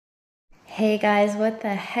Hey guys, what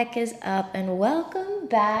the heck is up? And welcome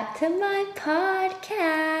back to my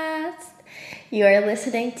podcast. You are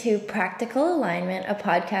listening to Practical Alignment, a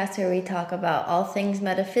podcast where we talk about all things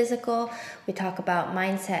metaphysical, we talk about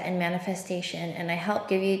mindset and manifestation, and I help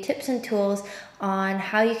give you tips and tools on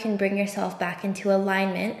how you can bring yourself back into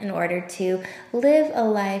alignment in order to live a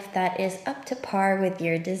life that is up to par with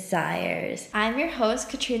your desires. I'm your host,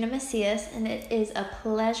 Katrina Macias, and it is a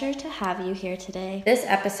pleasure to have you here today. This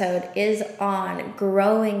episode is on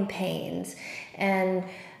growing pains and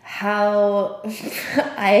how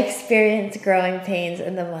I experienced growing pains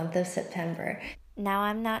in the month of September. Now,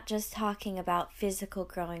 I'm not just talking about physical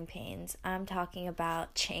growing pains. I'm talking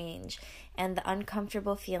about change and the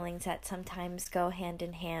uncomfortable feelings that sometimes go hand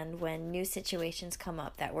in hand when new situations come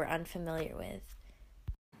up that we're unfamiliar with.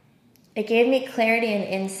 It gave me clarity and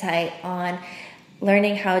insight on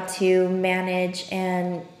learning how to manage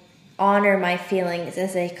and honor my feelings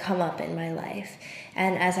as they come up in my life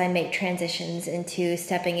and as I make transitions into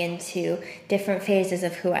stepping into different phases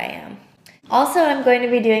of who I am. Also, I'm going to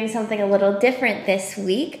be doing something a little different this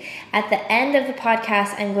week. At the end of the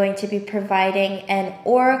podcast, I'm going to be providing an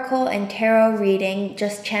oracle and tarot reading,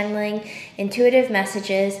 just channeling intuitive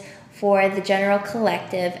messages for the general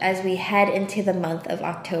collective as we head into the month of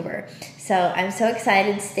October. So I'm so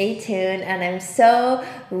excited, stay tuned, and I'm so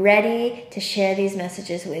ready to share these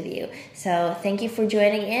messages with you. So thank you for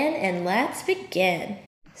joining in, and let's begin.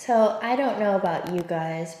 So I don't know about you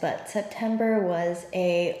guys, but September was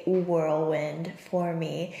a whirlwind for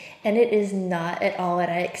me, and it is not at all what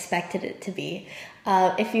I expected it to be.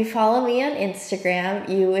 If you follow me on Instagram,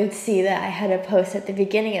 you would see that I had a post at the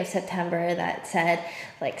beginning of September that said,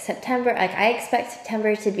 I expect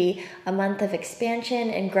September to be a month of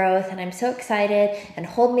expansion and growth, and I'm so excited, and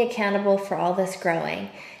hold me accountable for all this growing.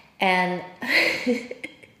 And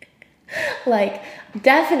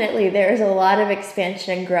definitely there's a lot of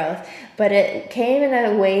expansion and growth, but it came in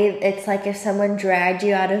a way, it's like if someone dragged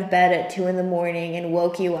you out of bed at 2 a.m. and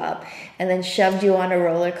woke you up and then shoved you on a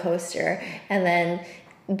roller coaster, and then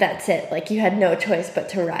that's it. Like you had no choice but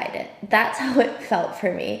to ride it. That's how it felt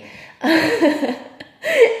for me.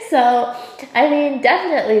 So, I mean,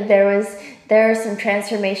 definitely there are some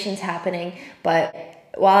transformations happening, but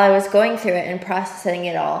while I was going through it and processing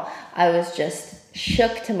it all, I was just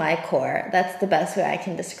shook to my core. That's the best way I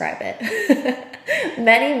can describe it.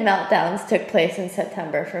 Many meltdowns took place in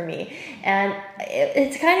September for me, and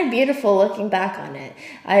it's kind of beautiful looking back on it.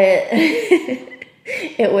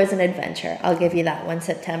 It was an adventure. I'll give you that one,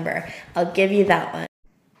 September. I'll give you that one.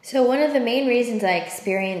 So one of the main reasons I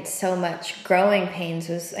experienced so much growing pains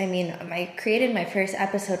was, I created my first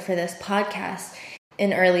episode for this podcast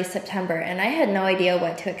in early September, and I had no idea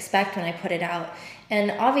what to expect when I put it out.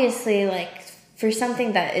 And obviously, for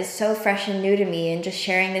something that is so fresh and new to me and just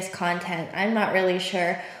sharing this content, I'm not really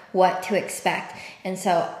sure what to expect. And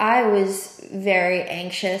so I was very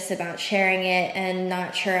anxious about sharing it and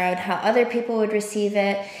not sure how other people would receive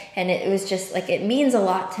it. And it was just it means a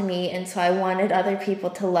lot to me. And so I wanted other people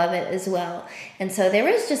to love it as well. And so there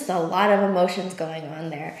was just a lot of emotions going on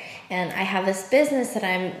there. And I have this business that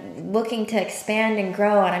I'm looking to expand and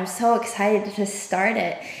grow, and I'm so excited to start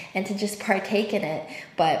it and to just partake in it.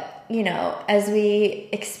 But as we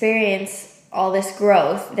experience all this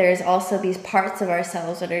growth, there's also these parts of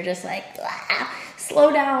ourselves that are just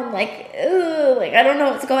slow down, I don't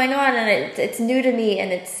know what's going on, and it's new to me,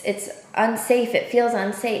 and it's unsafe. It feels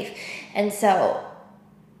unsafe. And so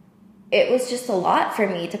it was just a lot for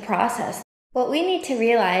me to process. What we need to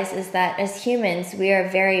realize is that as humans, we are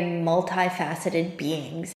very multifaceted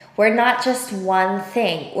beings. We're not just one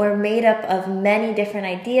thing. We're made up of many different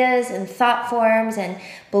ideas and thought forms and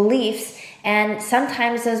beliefs, and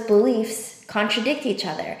sometimes those beliefs contradict each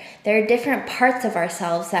other. There are different parts of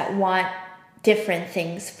ourselves that want different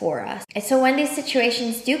things for us. And so when these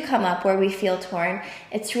situations do come up where we feel torn,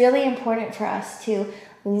 it's really important for us to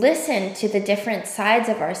listen to the different sides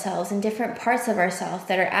of ourselves and different parts of ourselves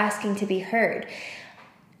that are asking to be heard.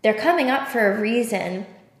 They're coming up for a reason,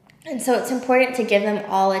 and so it's important to give them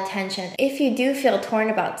all attention. If you do feel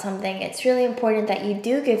torn about something, it's really important that you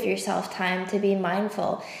do give yourself time to be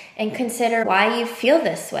mindful and consider why you feel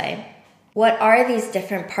this way. What are these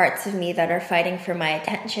different parts of me that are fighting for my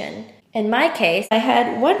attention? In my case, I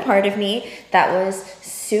had one part of me that was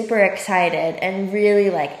super excited and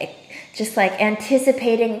really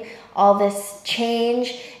anticipating all this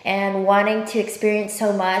change and wanting to experience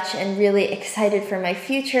so much, and really excited for my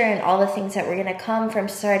future and all the things that were going to come from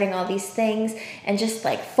starting all these things, and just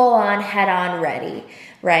full on, head on ready,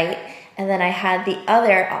 right? And then I had the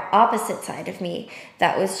other opposite side of me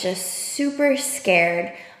that was just super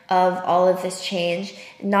scared of all of this change,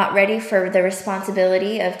 not ready for the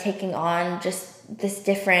responsibility of taking on just this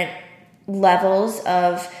different levels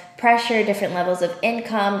of pressure, different levels of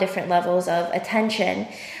income, different levels of attention.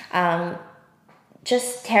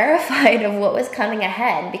 Just terrified of what was coming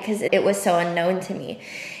ahead because it was so unknown to me.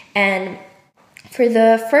 And for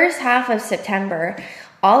the first half of September,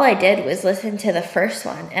 all I did was listen to the first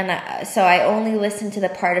one. And so I only listened to the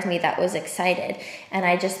part of me that was excited. And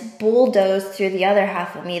I just bulldozed through the other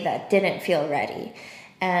half of me that didn't feel ready.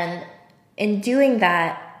 And in doing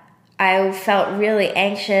that, I felt really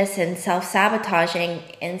anxious and self-sabotaging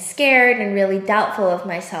and scared and really doubtful of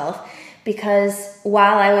myself, because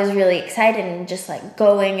while I was really excited and just like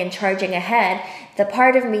going and charging ahead, the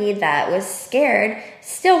part of me that was scared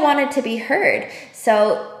still wanted to be heard.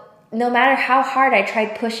 So no matter how hard I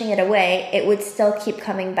tried pushing it away, it would still keep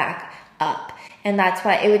coming back up. And that's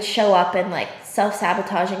why it would show up in like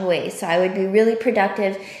self-sabotaging ways. So I would be really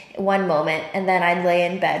productive one moment, and then I'd lay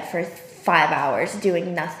in bed for 5 hours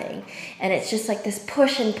doing nothing. And it's just like this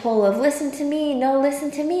push and pull of listen to me, no,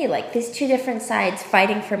 listen to me, like these two different sides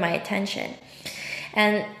fighting for my attention.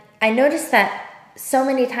 And I noticed that so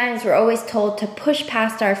many times we're always told to push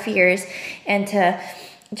past our fears and to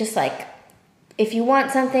just like, if you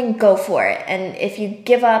want something, go for it. And if you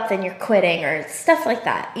give up, then you're quitting, or stuff like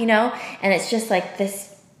that, you know? And it's just like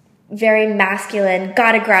this very masculine,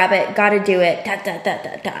 gotta grab it, gotta do it,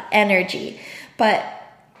 energy. But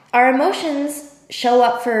our emotions show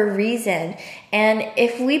up for a reason, and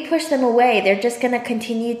if we push them away, they're just going to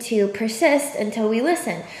continue to persist until we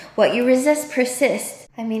listen. What you resist persists.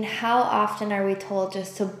 I mean, how often are we told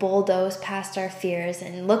just to bulldoze past our fears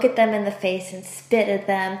and look at them in the face and spit at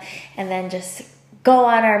them and then just go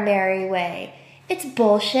on our merry way? It's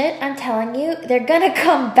bullshit, I'm telling you. They're going to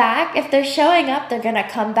come back. If they're showing up, they're going to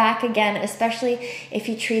come back again, especially if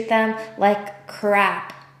you treat them like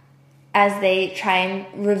crap as they try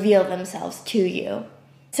and reveal themselves to you.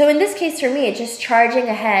 So in this case for me, just charging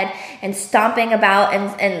ahead and stomping about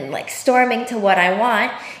and like storming to what I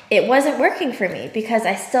want, it wasn't working for me because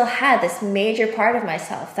I still had this major part of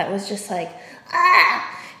myself that was just like,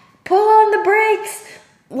 pull on the brakes,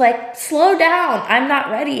 like slow down, I'm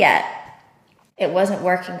not ready yet. It wasn't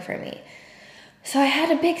working for me. So I had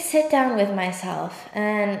a big sit down with myself,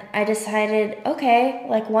 and I decided, okay,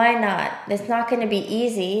 like why not? It's not going to be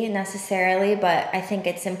easy necessarily, but I think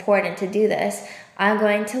it's important to do this. I'm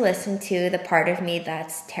going to listen to the part of me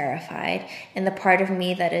that's terrified and the part of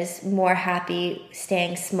me that is more happy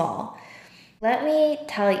staying small. Let me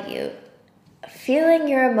tell you, feeling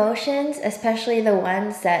your emotions, especially the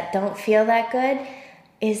ones that don't feel that good,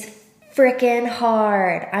 is freaking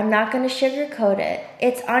hard. I'm not going to sugarcoat it.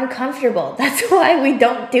 It's uncomfortable. That's why we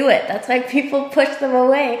don't do it. That's why people push them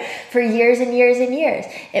away for years and years and years.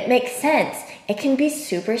 It makes sense. It can be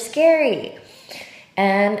super scary.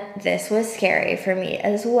 And this was scary for me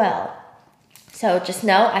as well. So just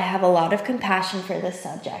know I have a lot of compassion for this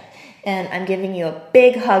subject. And I'm giving you a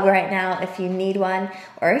big hug right now if you need one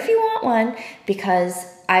or if you want one, because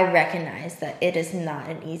I recognize that it is not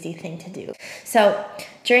an easy thing to do. So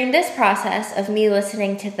during this process of me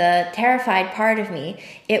listening to the terrified part of me,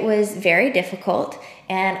 it was very difficult,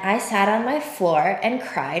 and I sat on my floor and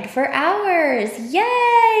cried for hours.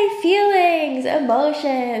 Yay! Feelings,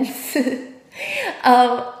 emotions.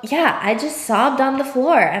 I just sobbed on the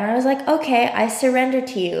floor, and I was like, okay, I surrender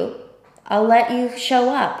to you. I'll let you show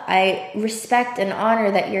up. I respect and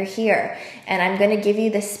honor that you're here, and I'm going to give you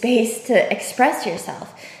the space to express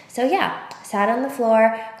yourself. So sat on the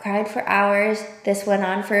floor, cried for hours. This went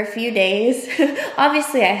on for a few days.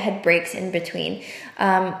 Obviously, I had breaks in between.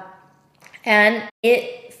 And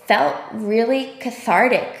it felt really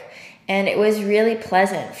cathartic, and it was really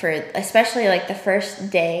pleasant for, especially like the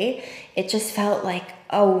first day. It just felt like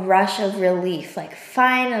a rush of relief. Like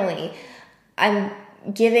finally, I'm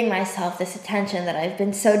giving myself this attention that I've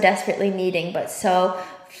been so desperately needing, but so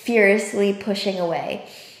furiously pushing away.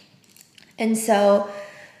 And so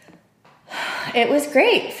it was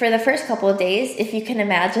great for the first couple of days. If you can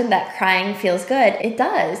imagine that crying feels good, it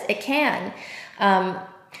does, it can.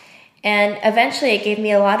 And eventually it gave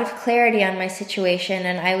me a lot of clarity on my situation,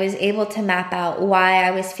 and I was able to map out why I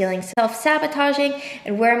was feeling self-sabotaging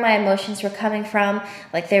and where my emotions were coming from.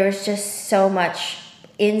 Like there was just so much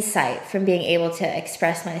insight from being able to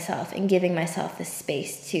express myself and giving myself the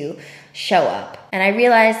space to show up. And I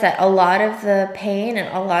realized that a lot of the pain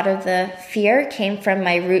and a lot of the fear came from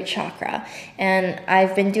my root chakra. And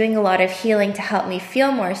I've been doing a lot of healing to help me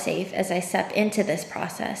feel more safe as I step into this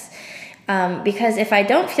process. Because if I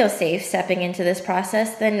don't feel safe stepping into this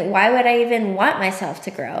process, then why would I even want myself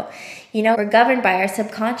to grow? We're governed by our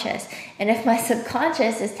subconscious. And if my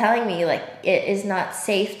subconscious is telling me like it is not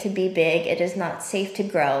safe to be big, it is not safe to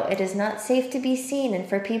grow, it is not safe to be seen and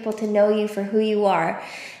for people to know you for who you are,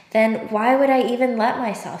 then why would I even let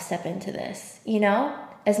myself step into this?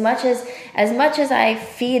 As much as I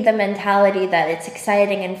feed the mentality that it's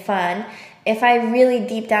exciting and fun, if I really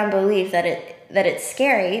deep down believe that it's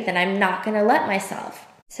scary, then I'm not going to let myself.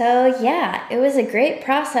 So yeah, it was a great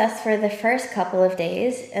process for the first couple of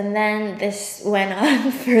days, and then this went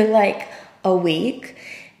on for like a week,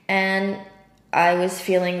 and I was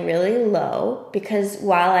feeling really low because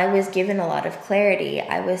while I was given a lot of clarity,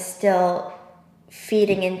 I was still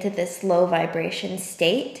feeding into this low vibration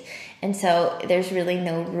state. And so there's really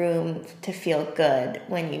no room to feel good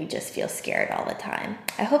when you just feel scared all the time.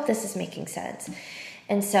 I hope this is making sense.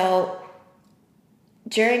 And so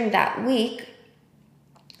during that week,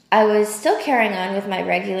 I was still carrying on with my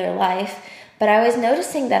regular life, but I was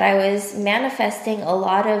noticing that I was manifesting a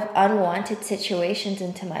lot of unwanted situations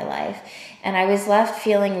into my life. And I was left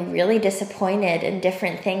feeling really disappointed in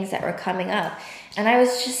different things that were coming up. And I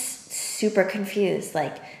was just super confused.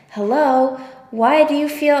 Like, hello? Why do you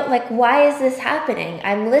feel like, why is this happening?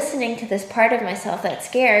 I'm listening to this part of myself that's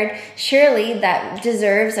scared. Surely that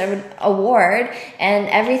deserves an award and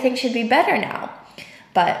everything should be better now.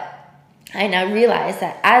 But I now realize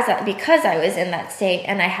that because I was in that state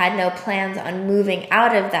and I had no plans on moving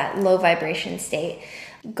out of that low vibration state,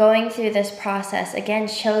 going through this process again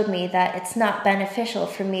showed me that it's not beneficial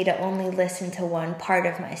for me to only listen to one part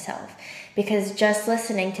of myself. Because just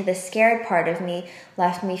listening to the scared part of me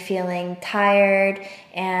left me feeling tired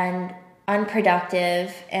and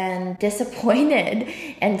unproductive and disappointed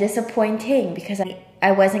and disappointing because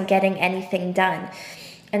I wasn't getting anything done.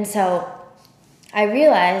 And so I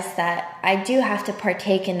realized that I do have to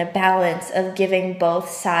partake in a balance of giving both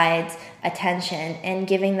sides attention and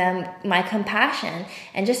giving them my compassion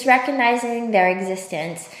and just recognizing their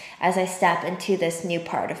existence as I step into this new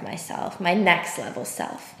part of myself, my next level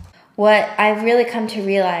self. What I've really come to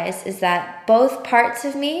realize is that both parts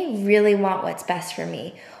of me really want what's best for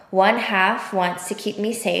me. One half wants to keep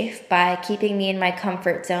me safe by keeping me in my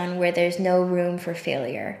comfort zone where there's no room for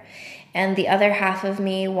failure. And the other half of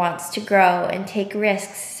me wants to grow and take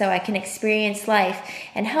risks so I can experience life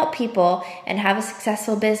and help people and have a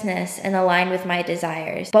successful business and align with my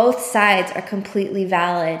desires. Both sides are completely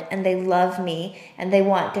valid and they love me and they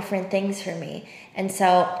want different things for me. And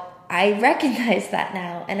so I recognize that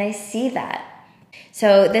now and I see that.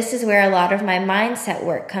 So this is where a lot of my mindset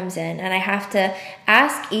work comes in, and I have to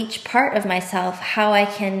ask each part of myself how I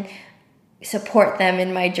can support them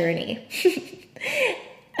in my journey.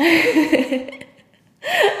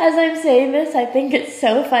 As I'm saying this, I think it's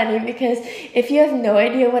so funny because if you have no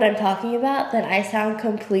idea what I'm talking about, then I sound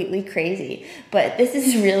completely crazy. But this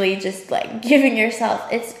is really just like giving yourself,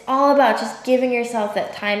 it's all about just giving yourself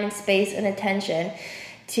that time and space and attention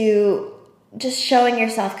to just showing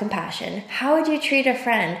yourself compassion. How would you treat a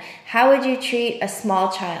friend? How would you treat a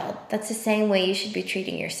small child? That's the same way you should be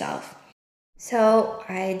treating yourself. So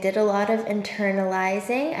I did a lot of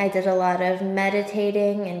internalizing. I did a lot of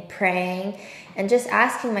meditating and praying and just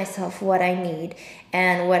asking myself what I need.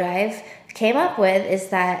 And what I've came up with is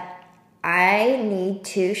that I need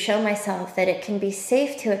to show myself that it can be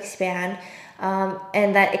safe to expand,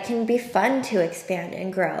 and that it can be fun to expand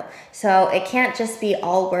and grow. So it can't just be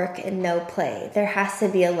all work and no play. There has to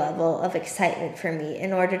be a level of excitement for me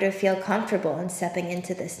in order to feel comfortable in stepping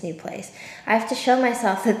into this new place. I have to show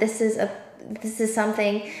myself that this is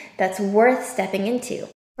something that's worth stepping into.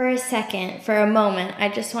 For a second, for a moment, I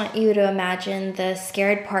just want you to imagine the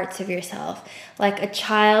scared parts of yourself, like a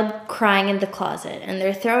child crying in the closet, and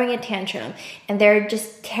they're throwing a tantrum, and they're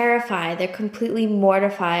just terrified, they're completely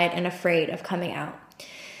mortified and afraid of coming out.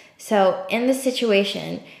 So in this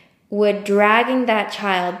situation, would dragging that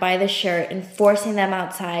child by the shirt and forcing them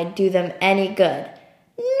outside do them any good?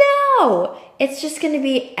 No! It's just going to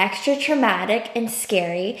be extra traumatic and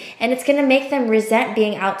scary, and it's going to make them resent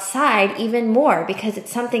being outside even more because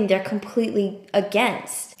it's something they're completely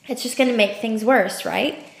against. It's just going to make things worse,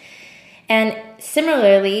 right? And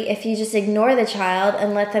similarly, if you just ignore the child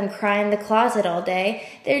and let them cry in the closet all day,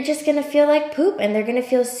 they're just going to feel like poop, and they're going to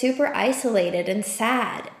feel super isolated and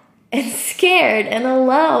sad and scared and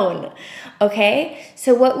alone, okay?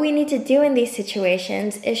 So what we need to do in these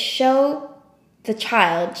situations is show the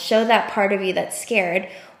child, show that part of you that's scared,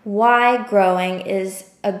 why growing is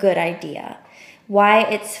a good idea, why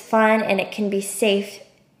it's fun and it can be safe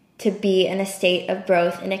to be in a state of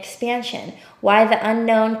growth and expansion. Why the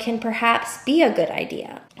unknown can perhaps be a good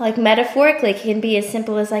idea. Like metaphorically, it can be as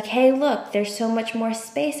simple as like, hey, look, there's so much more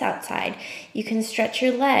space outside. You can stretch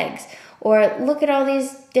your legs. Or look at all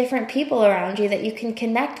these different people around you that you can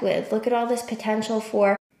connect with. Look at all this potential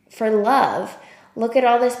for love. Look at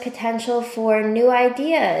all this potential for new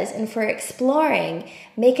ideas and for exploring.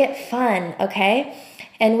 Make it fun, okay?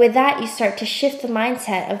 And with that, you start to shift the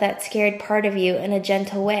mindset of that scared part of you in a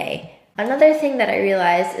gentle way. Another thing that I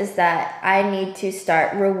realized is that I need to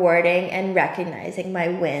start rewarding and recognizing my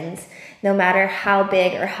wins, no matter how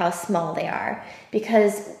big or how small they are.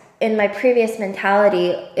 Because in my previous mentality,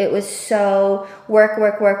 it was so work.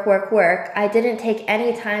 I didn't take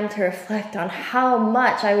any time to reflect on how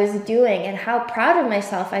much I was doing and how proud of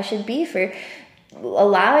myself I should be for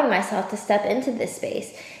allowing myself to step into this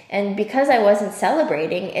space. And because I wasn't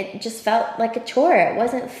celebrating, it just felt like a chore. It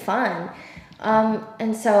wasn't fun.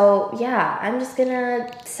 And so, yeah, I'm just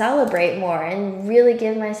gonna celebrate more and really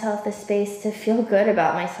give myself the space to feel good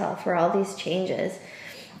about myself for all these changes.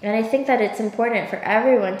 And I think that it's important for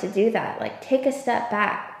everyone to do that. Like, take a step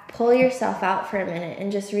back, pull yourself out for a minute,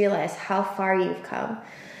 and just realize how far you've come.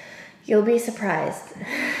 You'll be surprised.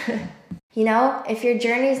 You know, if your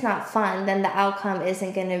journey is not fun, then the outcome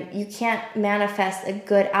isn't you can't manifest a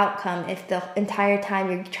good outcome if the entire time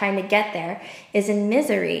you're trying to get there is in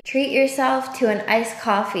misery. Treat yourself to an iced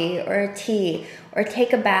coffee or a tea, or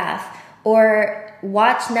take a bath, or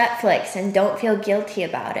watch Netflix and don't feel guilty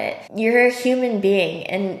about it. You're a human being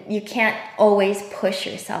and you can't always push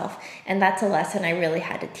yourself. And that's a lesson I really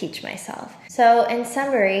had to teach myself. So in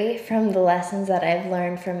summary, from the lessons that I've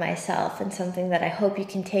learned from myself, and something that I hope you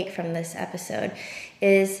can take from this episode,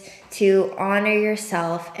 is to honor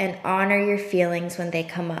yourself and honor your feelings when they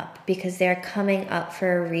come up, because they're coming up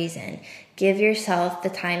for a reason. Give yourself the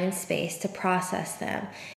time and space to process them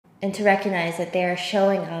and to recognize that they are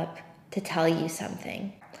showing up to tell you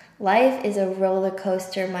something. Life is a roller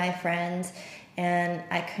coaster, my friends, and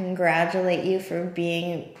I congratulate you for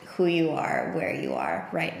being who you are, where you are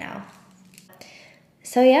right now.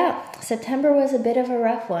 So yeah, September was a bit of a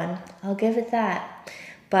rough one. I'll give it that.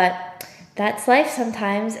 But that's life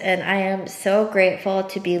sometimes, and I am so grateful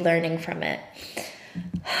to be learning from it.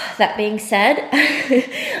 That being said,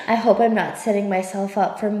 I hope I'm not setting myself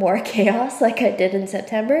up for more chaos like I did in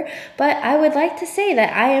September, but I would like to say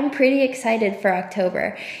that I am pretty excited for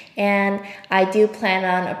October, and I do plan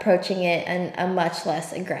on approaching it in a much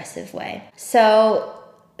less aggressive way. So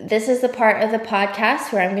this is the part of the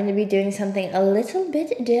podcast where I'm going to be doing something a little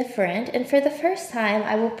bit different, and for the first time,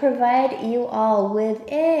 I will provide you all with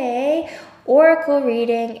a oracle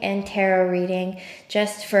reading and tarot reading,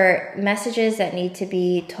 just for messages that need to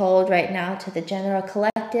be told right now to the general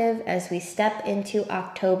collective as we step into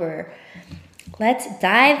October. Let's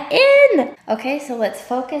dive in! Okay, so let's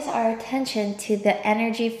focus our attention to the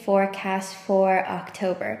energy forecast for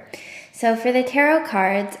October. So for the tarot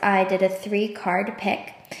cards, I did a 3-card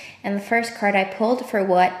pick. And the first card I pulled for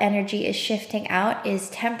what energy is shifting out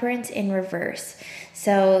is Temperance in reverse.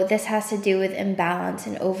 So this has to do with imbalance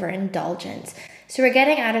and overindulgence. So we're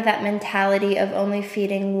getting out of that mentality of only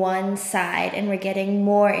feeding one side, and we're getting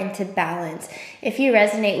more into balance. If you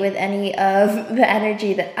resonate with any of the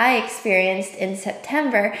energy that I experienced in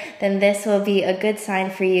September, then this will be a good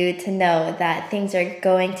sign for you to know that things are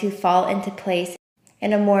going to fall into place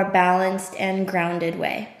in a more balanced and grounded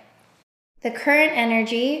way. The current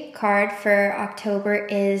energy card for October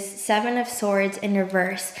is 7 of Swords in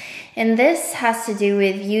reverse. And this has to do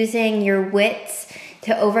with using your wits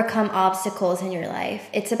to overcome obstacles in your life.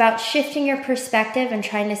 It's about shifting your perspective and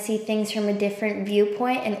trying to see things from a different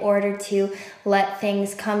viewpoint in order to let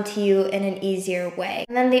things come to you in an easier way.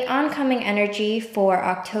 And then the oncoming energy for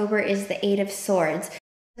October is the 8 of Swords.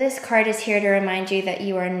 This card is here to remind you that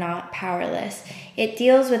you are not powerless. It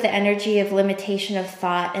deals with the energy of limitation of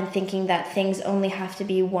thought and thinking that things only have to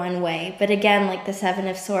be one way. But again, like the 7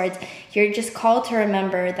 of Swords, you're just called to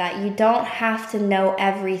remember that you don't have to know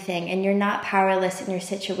everything, and you're not powerless in your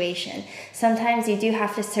situation. Sometimes you do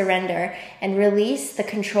have to surrender and release the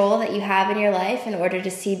control that you have in your life in order to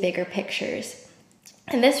see bigger pictures.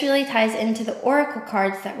 And this really ties into the oracle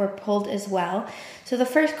cards that were pulled as well. So the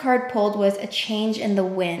first card pulled was a change in the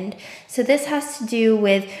wind. So this has to do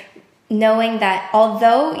with knowing that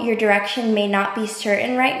although your direction may not be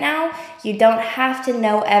certain right now, you don't have to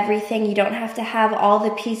know everything. You don't have to have all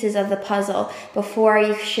the pieces of the puzzle before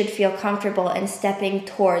you should feel comfortable in stepping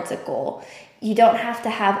towards a goal. You don't have to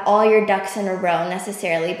have all your ducks in a row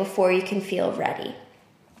necessarily before you can feel ready.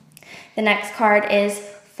 The next card is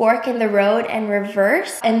fork in the road and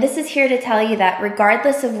reverse. And this is here to tell you that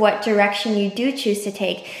regardless of what direction you do choose to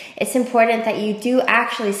take, it's important that you do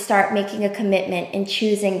actually start making a commitment in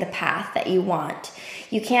choosing the path that you want.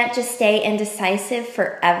 You can't just stay indecisive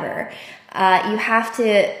forever. You have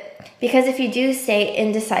to, because if you do stay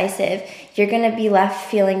indecisive, you're going to be left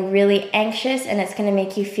feeling really anxious, and it's going to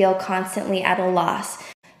make you feel constantly at a loss.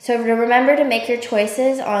 So remember to make your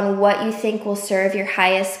choices on what you think will serve your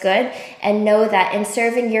highest good, and know that in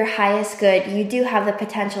serving your highest good, you do have the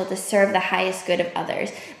potential to serve the highest good of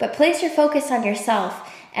others. But place your focus on yourself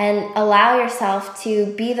and allow yourself to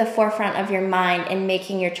be the forefront of your mind in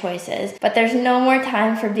making your choices. But there's no more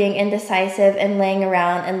time for being indecisive and laying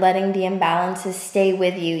around and letting the imbalances stay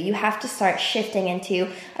with you. You have to start shifting into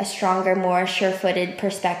a stronger, more sure-footed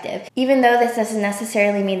perspective. Even though this doesn't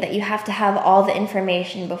necessarily mean that you have to have all the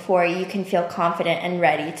information before you can feel confident and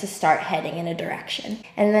ready to start heading in a direction.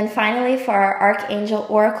 And then finally, for our Archangel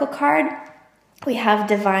Oracle card, we have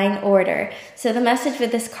Divine Order. So the message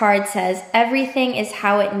with this card says, everything is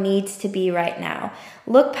how it needs to be right now.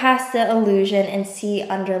 Look past the illusion and see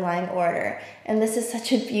underlying order. And this is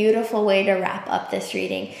such a beautiful way to wrap up this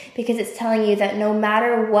reading, because it's telling you that no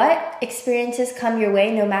matter what experiences come your way,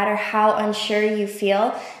 no matter how unsure you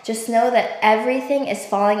feel, just know that everything is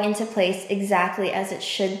falling into place exactly as it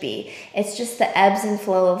should be. It's just the ebbs and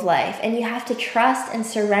flow of life. And you have to trust and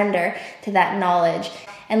surrender to that knowledge,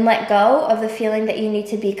 and let go of the feeling that you need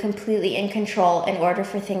to be completely in control in order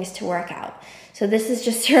for things to work out. So this is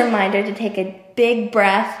just a reminder to take a big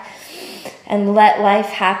breath and let life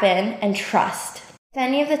happen and trust. If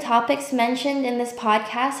any of the topics mentioned in this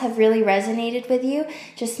podcast have really resonated with you,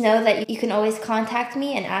 just know that you can always contact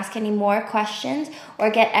me and ask any more questions, or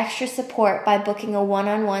get extra support by booking a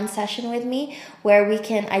one-on-one session with me where we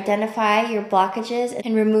can identify your blockages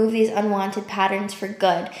and remove these unwanted patterns for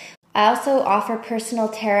good. I also offer personal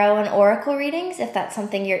tarot and oracle readings if that's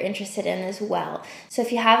something you're interested in as well. So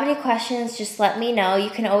if you have any questions, just let me know. You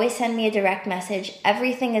can always send me a direct message.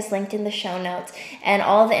 Everything is linked in the show notes, and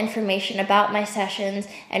all the information about my sessions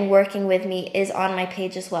and working with me is on my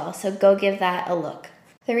page as well. So go give that a look.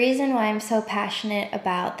 The reason why I'm so passionate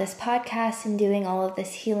about this podcast and doing all of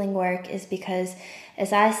this healing work is because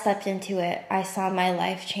as I stepped into it, I saw my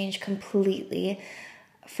life change completely.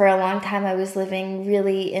 For a long time, I was living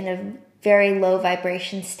really in a very low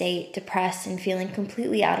vibration state, depressed and feeling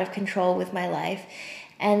completely out of control with my life.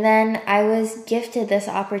 And then I was gifted this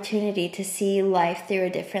opportunity to see life through a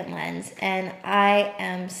different lens. And I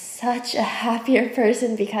am such a happier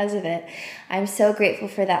person because of it. I'm so grateful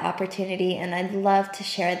for that opportunity, and I'd love to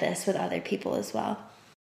share this with other people as well.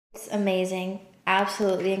 It's amazing,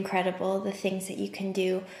 absolutely incredible, the things that you can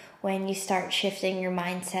do when you start shifting your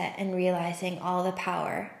mindset and realizing all the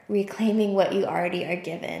power, reclaiming what you already are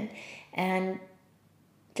given, and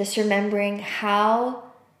just remembering how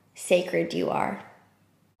sacred you are.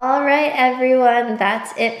 All right, everyone,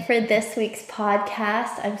 that's it for this week's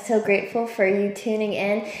podcast. I'm so grateful for you tuning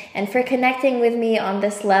in and for connecting with me on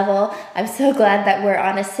this level. I'm so glad that we're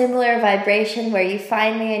on a similar vibration where you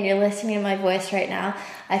find me and you're listening to my voice right now.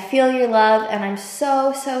 I feel your love, and I'm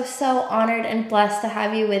so honored and blessed to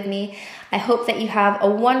have you with me. I hope that you have a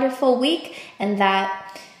wonderful week, and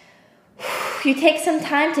that you take some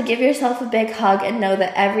time to give yourself a big hug and know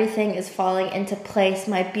that everything is falling into place,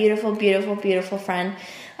 my beautiful, beautiful, beautiful friend.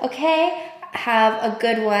 Okay, have a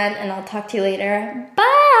good one, and I'll talk to you later. Bye!